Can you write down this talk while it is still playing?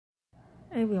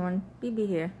Hey everyone, BB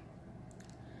here.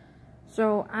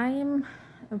 So I am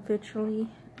officially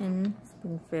in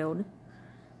Springfield.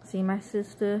 See my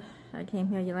sister. I came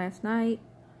here last night.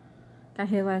 Got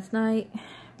here last night.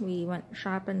 We went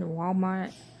shopping to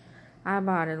Walmart. I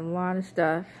bought a lot of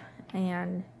stuff,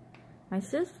 and my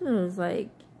sister was like,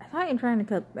 "I thought you're trying to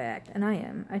cut back," and I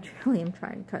am. I truly am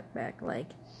trying to cut back.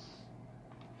 Like,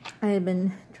 I have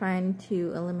been trying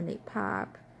to eliminate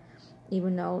pop.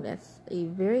 Even though that's a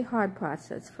very hard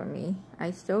process for me.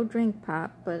 I still drink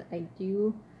pop, but I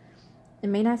do, it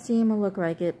may not seem or look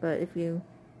like it, but if you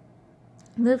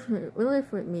live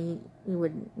with me, you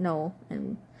would know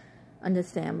and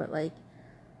understand. But like,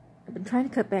 I've been trying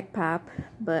to cut back pop,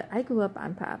 but I grew up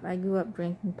on pop. I grew up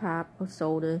drinking pop or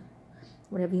soda,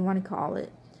 whatever you want to call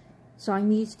it. So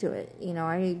I'm used to it. You know,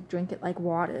 I drink it like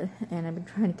water, and I've been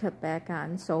trying to cut back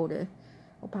on soda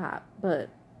or pop, but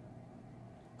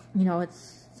you know,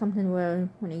 it's something where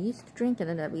when you're used to drinking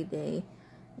it every day,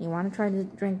 you want to try to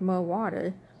drink more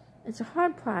water, it's a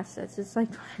hard process. It's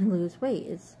like trying to lose weight.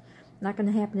 It's not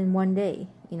going to happen in one day.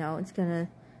 You know, it's going to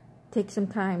take some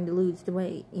time to lose the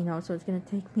weight, you know, so it's going to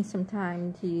take me some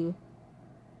time to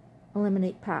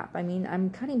eliminate pop. I mean, I'm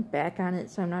cutting back on it,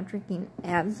 so I'm not drinking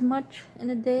as much in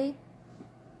a day.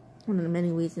 One of the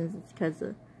many reasons is because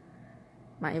of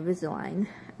my Invisalign.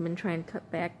 I've been trying to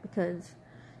cut back because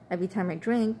every time I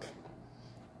drink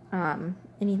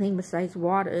anything besides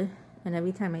water, and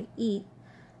every time I eat,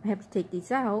 I have to take these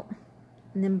out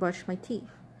and then brush my teeth.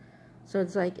 So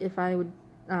it's like if I would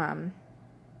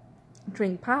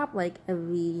drink pop like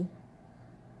every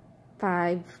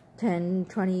 5, 10,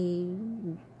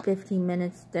 20, 15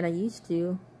 minutes that I used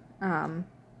to, I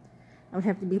would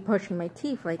have to be brushing my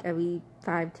teeth like every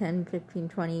 5, 10, 15,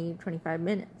 20, 25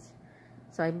 minutes.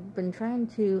 So I've been trying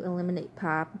to eliminate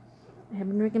pop. I have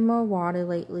been drinking more water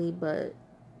lately, but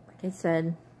like I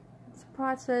said, it's a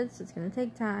process. It's going to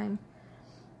take time.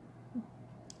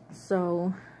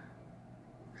 So,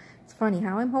 it's funny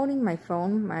how I'm holding my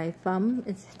phone. My thumb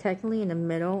is technically in the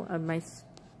middle of my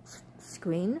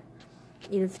screen.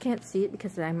 You just can't see it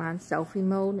because I'm on selfie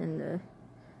mode and the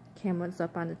camera's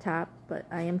up on the top, but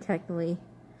I am technically,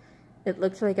 it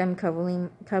looks like I'm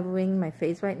covering my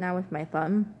face right now with my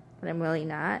thumb, but I'm really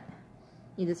not.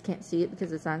 You just can't see it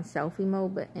because it's on selfie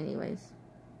mode, but anyways.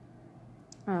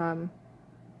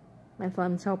 My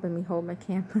thumb's helping me hold my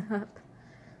camera up.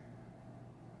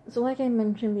 So like I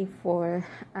mentioned before,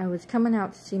 I was coming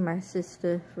out to see my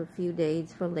sister for a few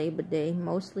days for Labor Day,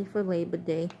 mostly for Labor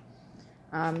Day.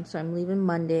 So I'm leaving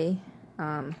Monday.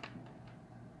 You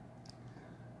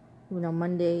know,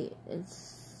 Monday is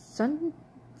Sunday?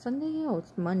 Oh,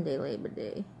 it's Monday, Labor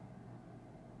Day.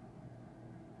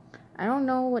 I don't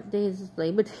know what day is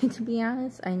Labor Day, to be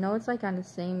honest. I know it's like on the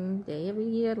same day every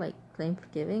year, like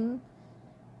Thanksgiving.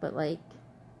 But like,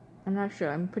 I'm not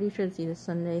sure. I'm pretty sure it's either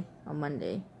Sunday or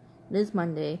Monday. It is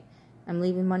Monday. I'm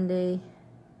leaving Monday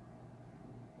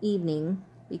evening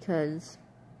because,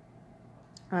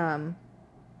 yeah.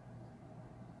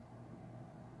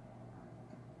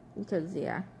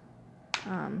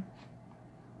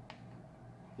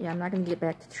 Yeah, I'm not going to get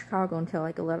back to Chicago until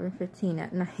like 11:15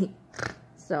 at night.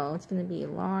 So, it's going to be a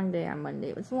long day on Monday.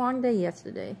 It was a long day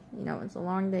yesterday. You know, it was a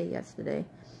long day yesterday.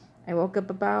 I woke up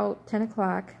about 10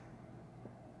 o'clock.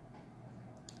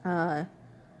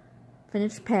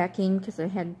 Finished packing because I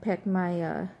had packed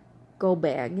my go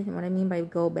bag. And what I mean by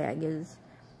go bag is,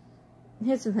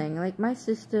 here's the thing. Like, my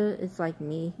sister is like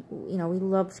me. You know, we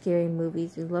love scary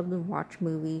movies. We love to watch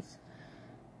movies.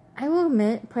 I will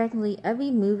admit, practically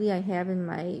every movie I have in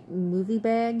my movie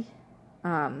bag,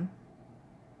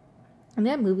 and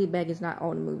that movie bag is not all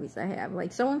the movies I have.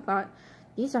 Like, someone thought,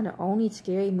 these are the only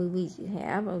scary movies you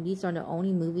have, or these are the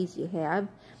only movies you have.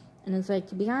 And it's like,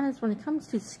 to be honest, when it comes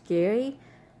to scary,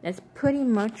 that's pretty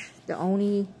much the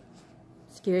only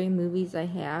scary movies I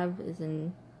have is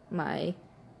in my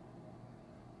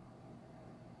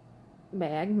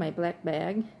bag, my black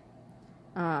bag.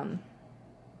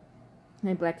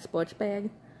 My black sports bag.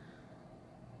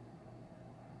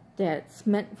 That's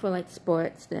meant for like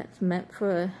sports, that's meant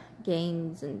for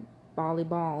games and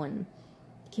volleyball and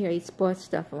carry sports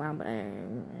stuff around, but I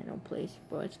don't play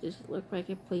sports. Does it look like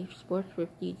I play sports with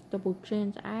these double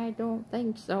chins? I don't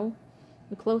think so.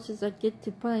 The closest I get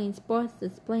to playing sports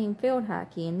is playing field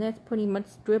hockey, and that's pretty much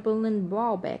dribbling the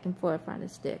ball back and forth on a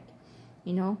stick.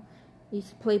 You know? I used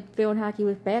to play field hockey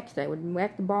with Baxter. I would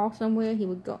whack the ball somewhere, he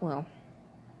would go, well,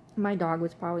 my dog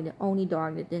was probably the only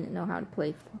dog that didn't know how to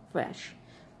play fetch.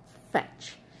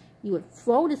 You would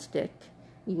throw the stick,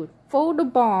 you would throw the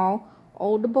ball,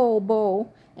 or the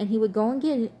bowl, and he would go and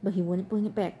get it, but he wouldn't bring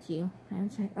it back to you. I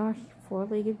was like, oh,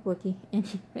 4-legged rookie.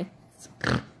 Anyways,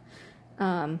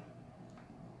 podcasts.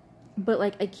 But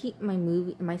like I keep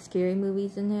my scary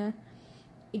movies in there.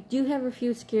 I do have a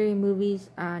few scary movies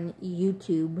on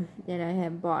YouTube that I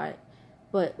have bought,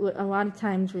 but a lot of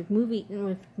times with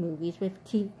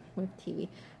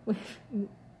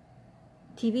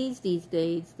TVs these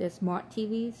days, they're smart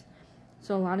TVs.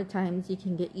 So a lot of times you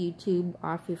can get YouTube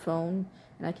off your phone,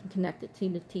 and I can connect it to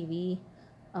the TV.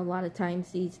 A lot of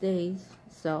times these days,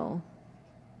 so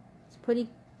it's pretty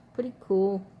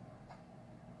cool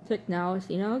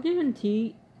technology. I'll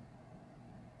guarantee.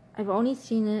 I've only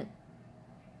seen it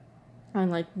on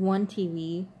like one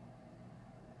TV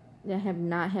that have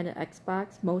not had an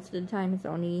Xbox. Most of the time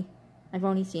I've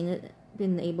only seen it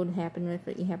been able to happen with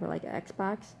it. You have like an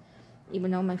Xbox.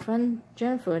 Even though my friend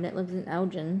Jennifer that lives in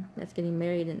Elgin, that's getting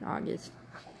married in August.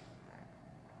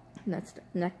 That's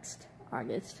next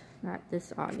August, not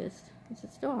this August. Is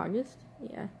it still August?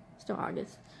 Yeah, still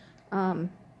August.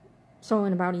 So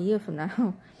in about a year from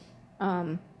now,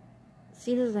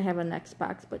 she doesn't have an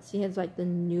Xbox, but she has like the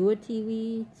newer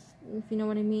TV, if you know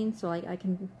what I mean. So like I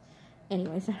can,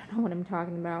 anyways, I don't know what I'm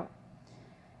talking about.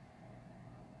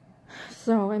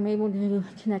 So I'm able to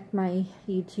connect my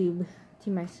YouTube to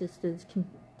my sister's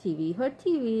TV. Her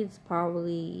TV is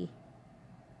probably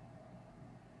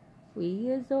 3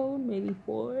 years old, maybe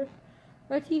 4.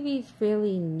 Her TV is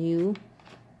fairly new.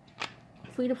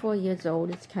 3 to 4 years old.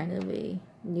 It's kind of a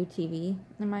new TV,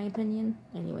 in my opinion.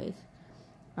 Anyways,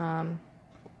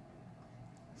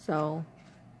 so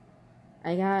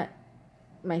I got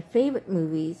my favorite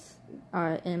movies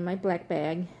in my black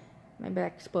bag, my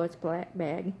black sports black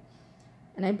bag.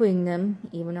 And I bring them,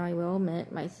 even though I will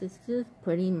admit my sister's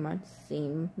pretty much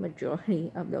seen majority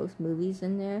of those movies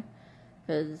in there.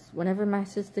 Because whenever my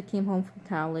sister came home from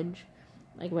college,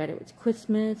 like whether it was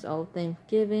Christmas or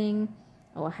Thanksgiving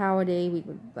or a holiday, we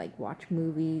would like watch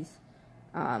movies.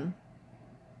 I've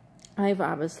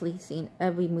obviously seen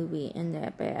every movie in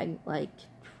that bag like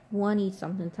 20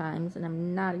 something times, and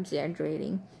I'm not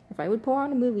exaggerating. If I would pull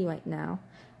out a movie right now,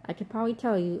 I could probably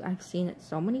tell you I've seen it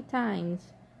so many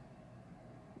times.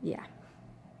 Yeah,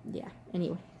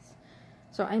 anyways.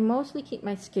 So I mostly keep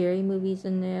my scary movies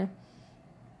in there.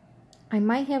 I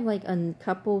might have like a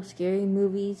couple scary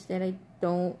movies that I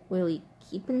don't really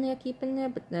keep in there,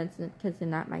 but that's because they're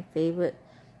not my favorite.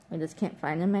 I just can't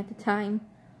find them at the time.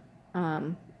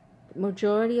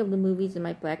 Majority of the movies in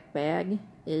my black bag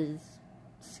is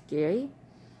scary.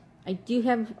 I do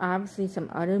have obviously some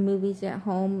other movies at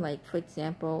home, like for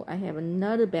example, I have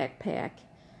another backpack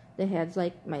that has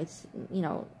like my,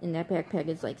 in that backpack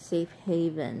is like Safe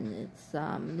Haven, it's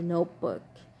The Notebook,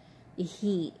 The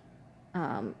Heat,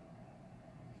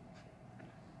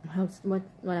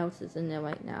 what else is in there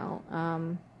right now?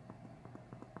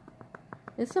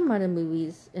 There's some other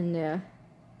movies in there,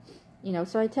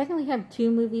 so I technically have 2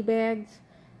 movie bags.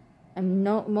 I'm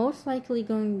most likely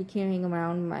going to be carrying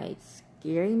around my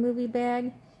scary movie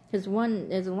bag, because one,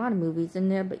 there's a lot of movies in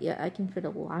there, but yeah, I can fit a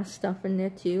lot of stuff in there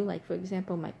too. Like for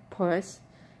example, my purse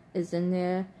is in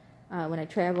there. When I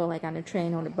travel like on a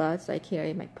train or the bus, I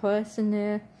carry my purse in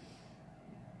there.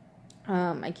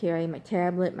 I carry my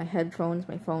tablet, my headphones,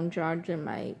 my phone charger,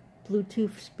 my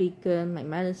Bluetooth speaker, my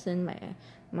medicine,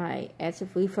 my acid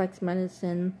reflux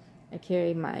medicine. I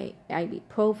carry my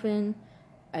ibuprofen.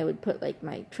 I would put like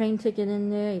my train ticket in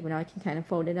there, even though I can kind of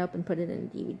fold it up and put it in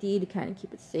a DVD to kind of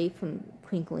keep it safe from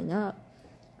crinkling up.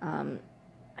 I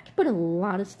could put a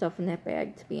lot of stuff in that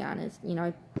bag, to be honest.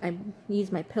 I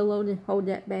use my pillow to hold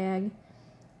that bag.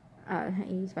 I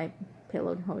use my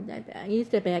pillow to hold that bag. I use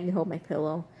that bag to hold my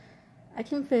pillow. I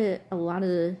can fit a lot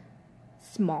of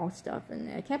small stuff in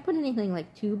there. I can't put anything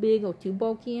like too big or too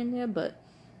bulky in there, but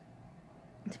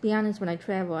to be honest, when I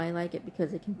travel, I like it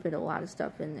because it can fit a lot of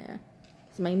stuff in there.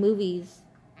 Because my movies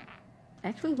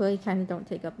actually really kind of don't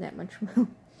take up that much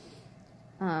room.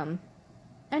 And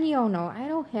you all know, I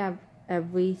don't have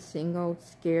every single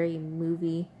scary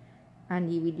movie on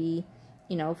DVD.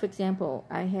 For example,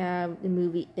 I have the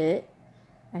movie It.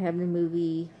 I have the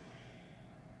movie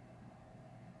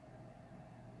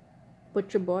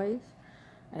Butcher Boys.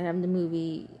 I have the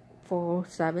movie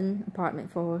 407,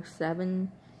 Apartment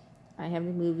 407. I have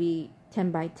the movie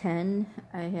 10 by 10.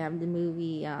 I have the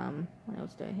movie, what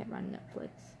else do I have on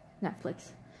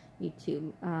Netflix,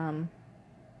 YouTube,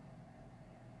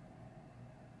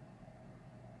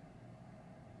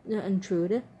 The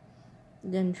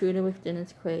Intruder with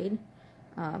Dennis Quaid.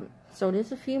 So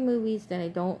there's a few movies that I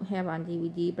don't have on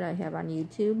DVD, but I have on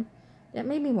YouTube. That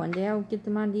maybe one day I'll get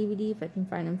them on DVD if I can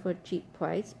find them for a cheap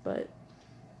price, but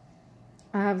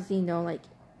I obviously know, like,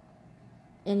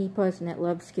 any person that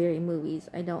loves scary movies,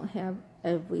 I don't have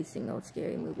every single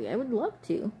scary movie. I would love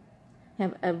to.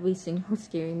 have every single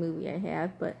scary movie I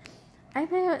have, but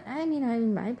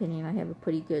in my opinion, I have a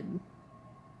pretty good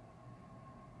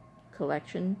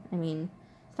collection. I mean,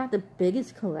 it's not the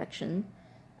biggest collection.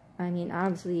 I mean,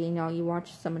 obviously, you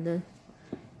watch some of the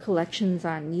collections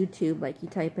on YouTube, like you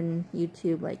type in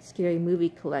YouTube, like scary movie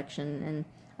collection, and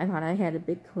I thought I had a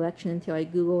big collection until I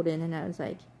Googled it, and I was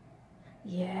like,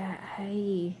 yeah,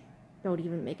 I don't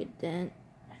even make a dent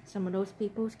in some of those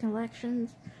people's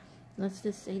collections. Let's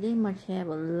just say they must have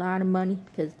a lot of money,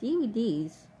 because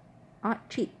DVDs aren't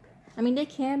cheap. I mean, they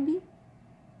can be.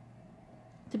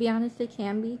 To be honest, they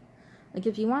can be. Like,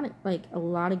 if you want, like, a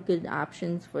lot of good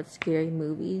options for scary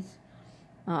movies,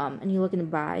 and you're looking to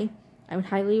buy, I would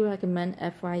highly recommend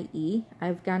FYE.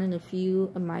 I've gotten a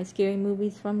few of my scary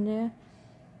movies from there.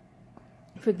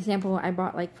 For example, I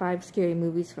bought, like, 5 scary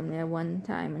movies from there one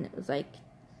time, and it was, like,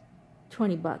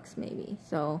 $20 maybe.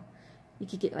 So, you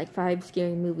could get, like, 5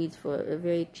 scary movies for a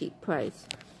very cheap price,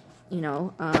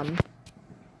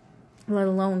 let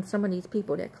alone some of these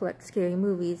people that collect scary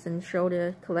movies and show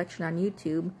their collection on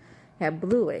YouTube have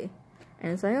Blu-ray.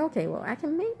 And it's like, okay, well, I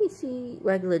can maybe see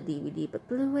regular DVD, but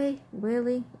Blu-ray?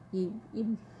 Really?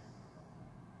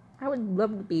 I would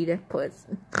love to be that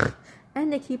person.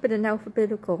 And they keep it in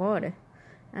alphabetical order.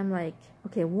 I'm like,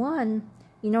 okay, one,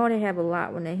 they have a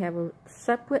lot when they have a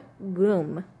separate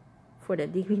room for the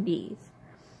DVDs.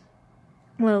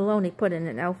 Let alone they put it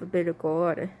in alphabetical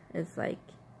order. It's like,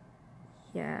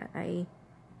 yeah, I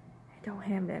don't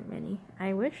have that many.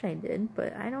 I wish I did,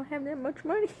 but I don't have that much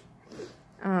money.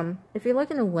 If you're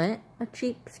looking to rent a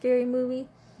cheap scary movie,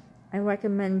 I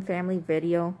recommend Family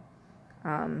Video.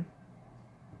 But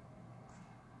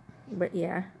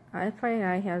yeah, I find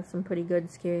I have some pretty good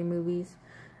scary movies.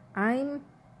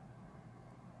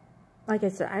 Like I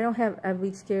said, I don't have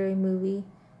every scary movie.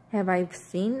 Have I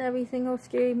seen every single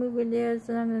scary movie there is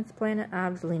on this planet?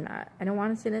 Obviously not. I don't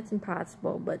want to say that's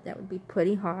impossible, but that would be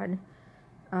pretty hard.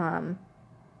 As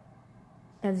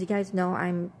you guys know,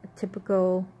 I'm a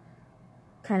typical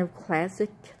kind of classic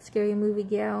scary movie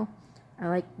gal. I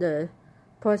like the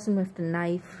person with the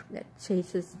knife that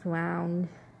chases around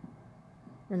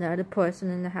another person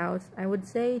in the house. I would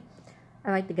say I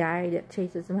like the guy that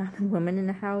chases around the women in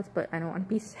the house, but I don't want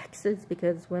to be sexist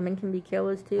because women can be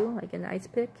killers too, like in Ice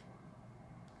Pick.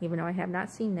 Even though I have not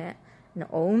seen that. And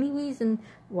the only reason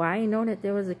why I know that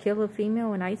there was a killer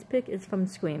female in Ice Pick is from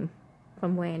Scream,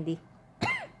 from Wendy.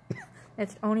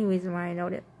 That's the only reason why I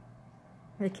know that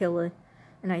the killer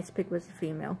in Ice Pick was a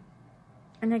female.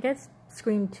 And I guess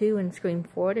Scream 2 and Scream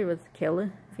 4, there was a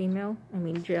killer female. I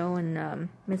mean, Joe and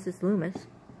Mrs. Loomis.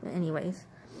 But anyways.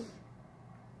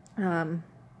 So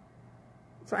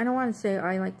I don't want to say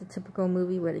I like the typical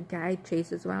movie where the guy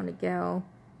chases around a gal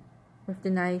with the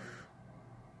knife.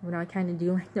 I kind of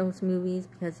do like those movies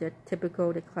because they're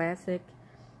typical, they're classic.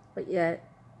 But yet,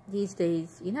 these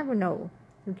days, you never know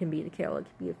who can be the killer. It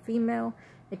could be a female,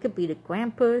 it could be the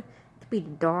grandpa, it could be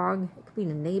the dog, it could be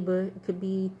the neighbor, it could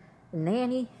be the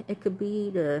nanny, it could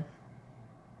be the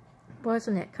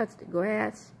person that cuts the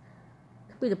grass,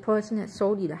 it could be the person that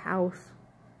sold you the house,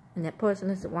 and that person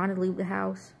doesn't want to leave the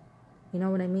house. You know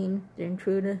what I mean? The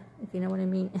intruder, if you know what I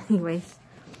mean. Anyways,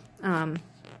 kind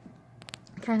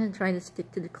of try to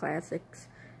stick to the classics.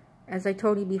 As I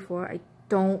told you before, I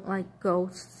don't like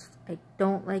ghosts. I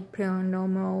don't like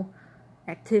paranormal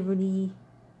activity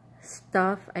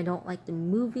stuff. I don't like the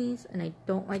movies, and I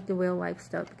don't like the real life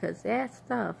stuff because that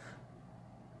stuff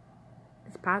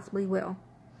is possibly real.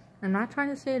 I'm not trying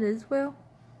to say it is real,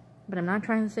 but I'm not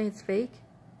trying to say it's fake.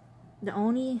 The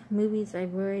only movies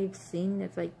I've really seen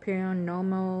that's like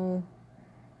paranormal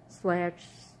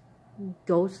 /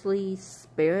 ghostly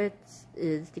spirits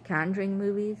is the Conjuring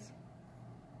movies.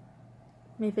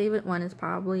 My favorite one is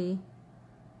probably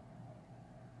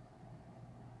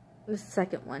the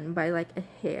second one by like a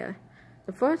hair.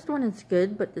 The first one is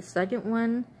good, but the second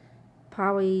one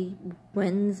probably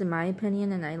wins in my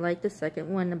opinion, and I like the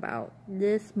second one about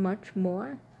this much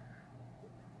more.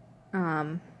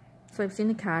 So I've seen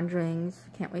the Conjurings.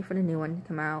 Can't wait for the new one to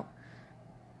come out.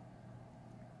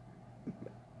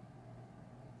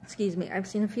 Excuse me. I've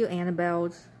seen a few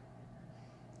Annabelles.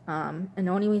 And the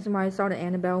only reason why I saw the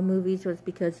Annabelle movies was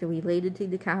because they're related to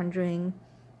the Conjuring.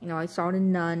 I saw the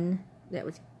Nun. That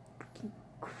was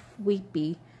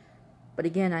creepy. But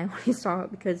again, I only saw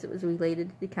it because it was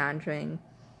related to the Conjuring.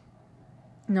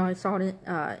 I saw the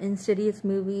Insidious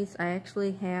movies. I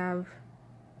actually have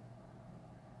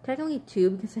technically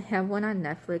 2 because I have one on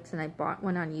Netflix and I bought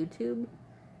one on YouTube.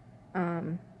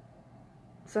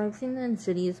 So I've seen the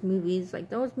Insidious movies. Like,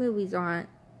 those movies aren't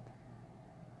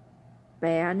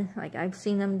bad. Like, I've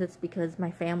seen them just because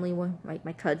my family were, like,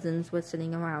 my cousins were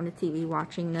sitting around the TV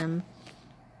watching them.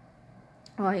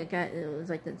 Or it was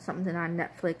like something on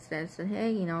Netflix that said,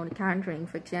 hey, you know, The Conjuring,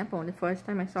 for example. And the first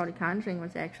time I saw The Conjuring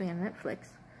was actually on Netflix.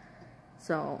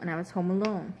 So, and I was home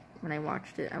alone when I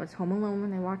watched it. I was home alone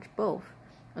when I watched both.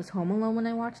 I was home alone when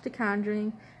I watched The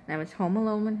Conjuring, and I was home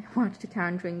alone when I watched The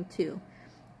Conjuring 2.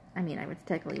 I mean, I was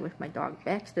technically with my dog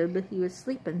Baxter, but he was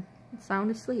sleeping,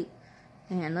 sound asleep.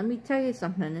 And let me tell you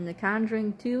something, in The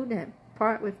Conjuring 2, that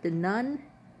part with the nun,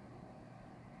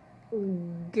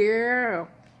 girl,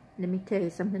 let me tell you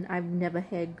something, I've never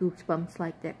had goosebumps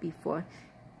like that before.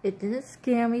 It didn't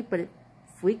scare me, but it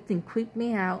freaked and creeped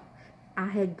me out. I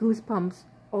had goosebumps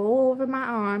all over my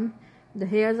arm. The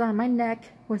hairs on my neck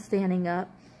were standing up.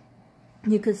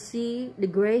 You could see the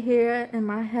gray hair in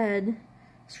my head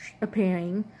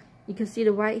appearing. You could see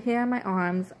the white hair on my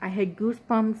arms. I had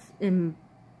goosebumps in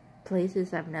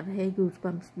places I've never had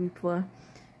goosebumps before.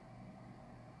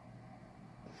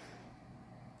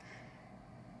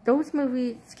 Those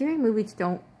movies, scary movies,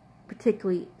 don't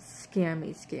particularly scare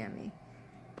me.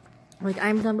 Like,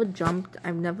 I've never jumped,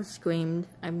 I've never screamed,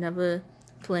 I've never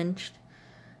flinched.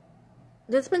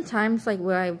 There's been times, like,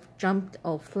 where I've jumped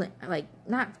or like,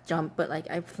 not jumped, but, like,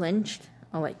 I've flinched,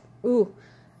 or, like, ooh,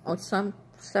 or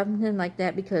something like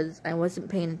that because I wasn't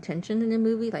paying attention in the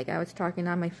movie. Like, I was talking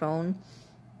on my phone.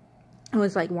 I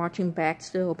was, like, watching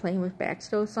Baxter or playing with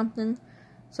Baxter or something.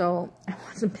 So, I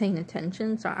wasn't paying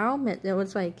attention. So, I'll admit, there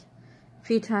was, like, a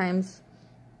few times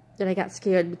that I got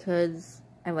scared because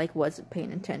I, like, wasn't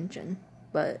paying attention.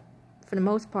 But, for the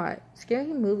most part,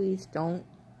 scary movies don't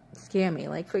scare me.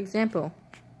 Like, for example,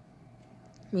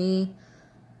 my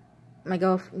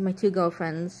two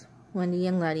girlfriends, Wendy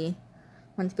and Letty,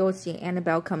 went to go see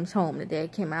Annabelle Comes Home the day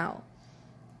it came out.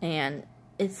 And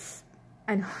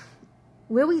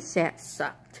where we sat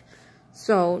sucked.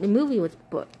 So, the movie was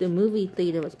booked. The movie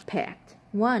theater was packed.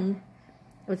 It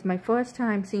was my first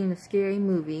time seeing a scary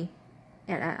movie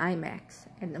at an IMAX,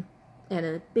 at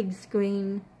a big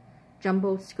screen,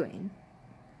 jumbo screen.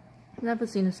 Never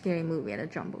seen a scary movie at a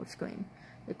jumbo screen.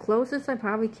 The closest I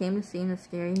probably came to seeing a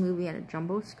scary movie at a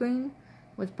jumbo screen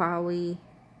was probably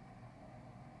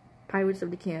Pirates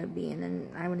of the Caribbean,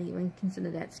 and I wouldn't even consider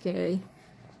that scary.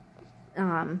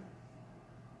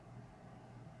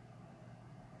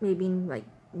 Maybe like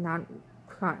Narnia,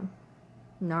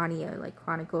 like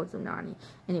Chronicles of Narnia.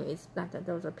 Anyways, not that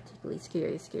those are particularly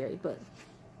scary, but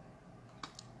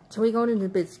so we go to the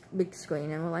big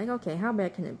screen, and we're like, okay, how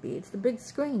bad can it be? It's the big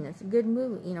screen. It's a good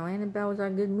movie. You know, Annabelle's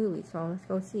our good movie, so let's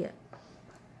go see it.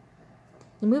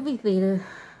 The movie theater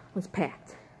was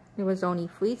packed. There was only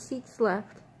 3 seats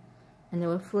left, and there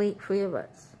were three of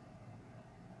us.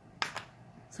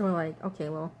 So we're like, okay,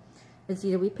 well, it's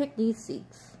either we pick these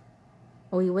seats,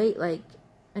 or we wait like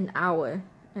an hour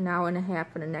and a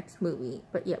half for the next movie,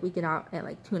 but yet we get out at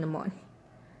like 2 in the morning.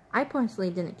 I personally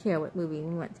didn't care what movie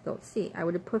we went to go see. I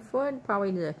would have preferred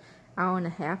probably the hour and a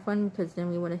half one, because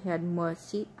then we would have had more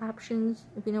seat options,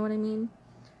 if you know what I mean.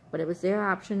 But it was their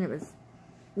option. It was,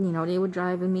 you know, they were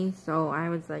driving me, so I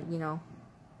was like, you know,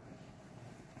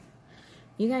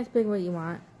 you guys pick what you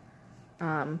want.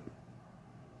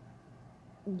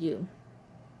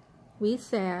 We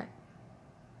sat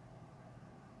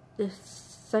the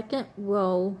second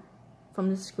row from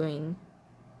the screen.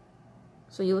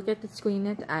 So you look at the screen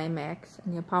at the IMAX,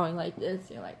 and you're probably like this.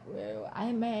 You're like, whoa,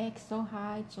 IMAX, so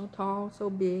high, so tall, so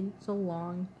big, so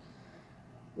long.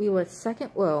 We were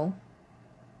second row,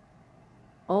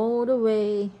 all the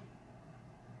way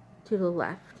to the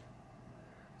left.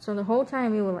 So the whole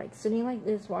time we were like sitting like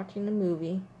this, watching the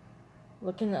movie,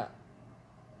 looking up,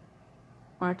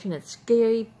 watching a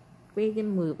scary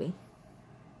friggin' movie.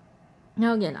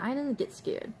 Now again, I didn't get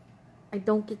scared. I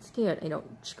don't get scared. I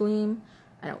don't scream.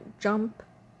 I don't jump.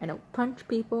 I don't punch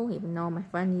people, even though my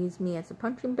friend used me as a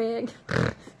punching bag.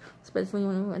 Especially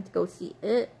when we went to go see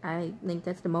it. I think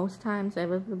that's the most times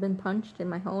I've ever been punched in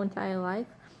my whole entire life.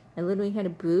 I literally had a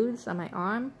bruise on my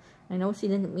arm. I know she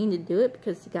didn't mean to do it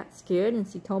because she got scared and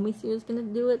she told me she was going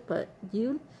to do it. But,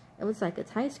 dude, it was like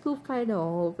a high school fight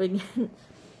all over again.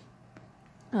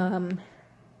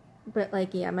 But,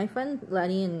 like, yeah, my friend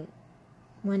Letty and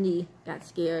Wendy got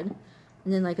scared.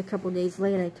 And then, like, a couple days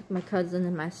later, I took my cousin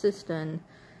and my sister, and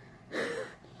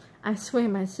I swear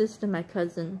my sister and my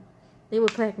cousin, they were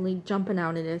practically jumping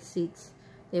out of their seats.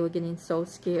 They were getting so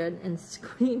scared and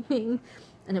screaming.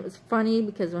 And it was funny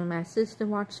because when my sister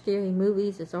watched scary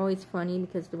movies, it's always funny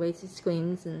because the way she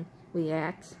screams and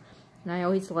reacts. And I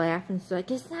always laugh, and she's like,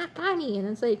 it's not funny. And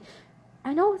it's like,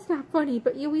 I know it's not funny,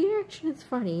 but your reaction is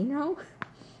funny, you know?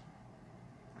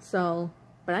 So,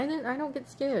 But I don't get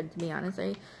scared, to be honest.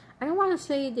 I don't want to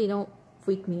say they don't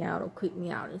freak me out or creep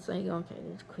me out. It's like, okay,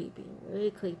 it's creepy,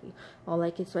 really creepy. Or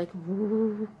like, it's like,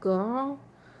 ooh, girl,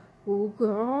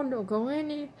 don't go in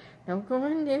there. Don't go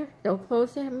in there. Don't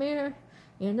close that mirror.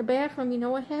 You're in the bathroom. You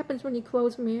know what happens when you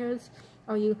close mirrors?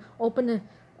 Or you open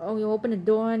the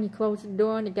door and you close the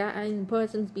door and the guy and the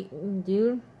person's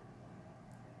dude.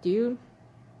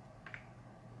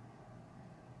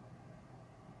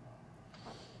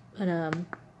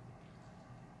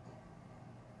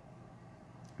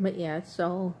 But yeah,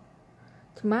 so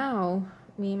tomorrow,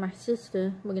 me and my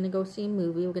sister, we're gonna go see a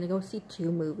movie. We're gonna go see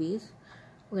 2 movies.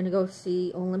 We're gonna go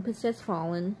see Olympus Has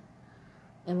Fallen,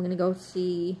 and we're gonna go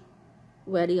see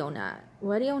Ready or Not.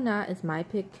 Ready or Not is my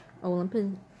pick.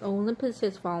 Olympus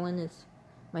Has Fallen is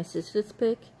my sister's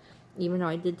pick, even though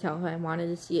I did tell her I wanted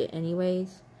to see it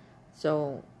anyways.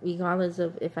 So, regardless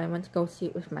of if I went to go see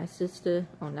it with my sister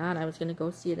or not, I was gonna go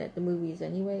see it at the movies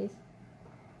anyways.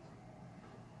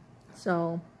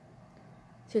 So,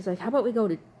 she was like, how about we go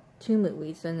to 2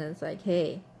 movies? And it's like,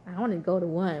 hey, I want to go to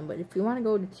 1, but if you want to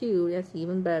go to 2, that's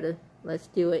even better. Let's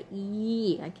do it.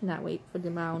 Yeah, I cannot wait for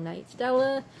tomorrow night.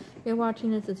 Stella, if you're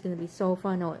watching this, it's going to be so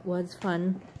fun. Oh, it was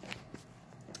fun.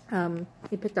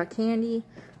 We picked our candy.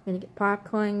 We're going to get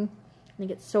popcorn. We're going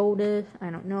to get soda. I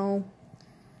don't know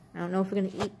if we're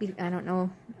going to eat. I don't know.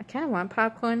 I kind of want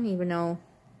popcorn, even though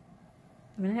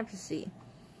I'm going to have to see.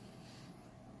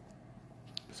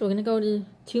 So we're going to go to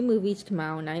 2 movies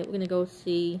tomorrow night. We're going to go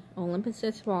see Olympus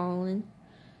Has Fallen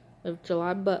with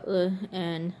Gerard Butler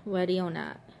and Ready or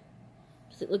Not.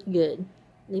 Because it looked good.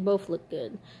 They both look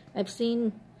good. I've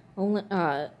seen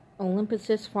Olympus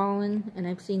Has Fallen, and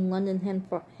I've seen London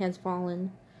Has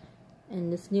Fallen,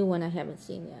 and this new one I haven't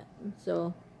seen yet.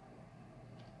 So,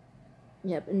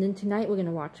 yep. And then tonight we're going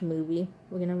to watch a movie.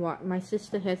 We're going to watch. My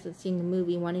sister hasn't seen the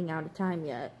movie Running Out of Time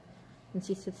yet. And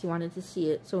she said she wanted to see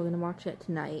it, so we're going to watch that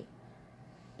tonight.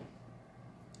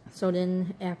 So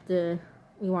then, after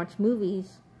we watch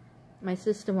movies, my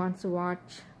sister wants to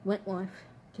watch Wentworth,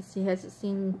 because she hasn't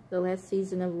seen the last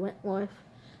season of Wentworth.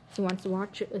 She wants to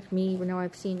watch it with me, even though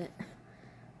I've seen it.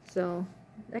 So,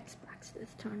 the Xbox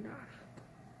is turned off.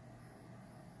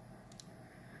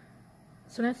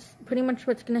 So that's pretty much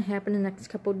what's going to happen in the next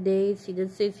couple of days. She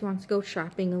did say she wants to go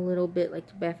shopping a little bit, like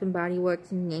to Bath and Body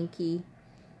Works and Yankee.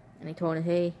 And I told her,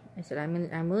 hey, I said,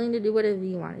 I'm willing to do whatever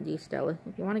you want to do, Stella.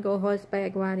 If you want to go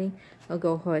horseback riding, I'll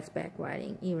go horseback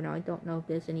riding. Even though I don't know if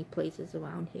there's any places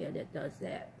around here that does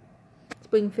that.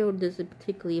 Springfield doesn't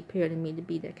particularly appear to me to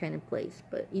be that kind of place,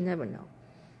 but you never know.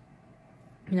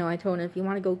 You know, I told her, if you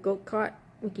want to go go-kart,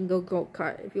 we can go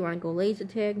go-kart. If you want to go laser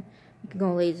tag, we can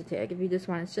go laser tag. If you just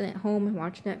want to sit at home and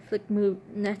watch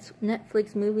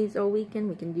Netflix movies all weekend,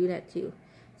 we can do that too.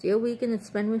 It's your weekend to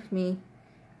spend with me.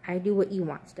 I do what you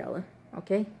want, Stella.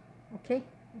 Okay? Okay?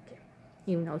 Okay.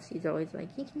 Even though she's always like,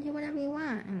 you can do whatever you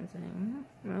want. And I was like,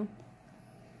 well.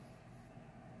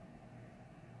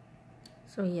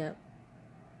 So, yeah.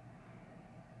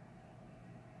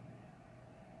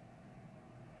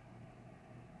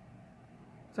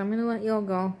 So, I'm going to let y'all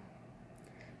go.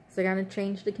 So, I got to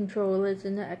change the controllers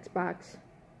in the Xbox.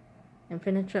 And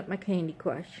finish up my Candy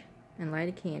Crush. And light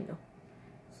a candle.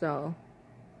 So,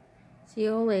 see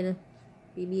y'all later.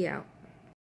 BB out.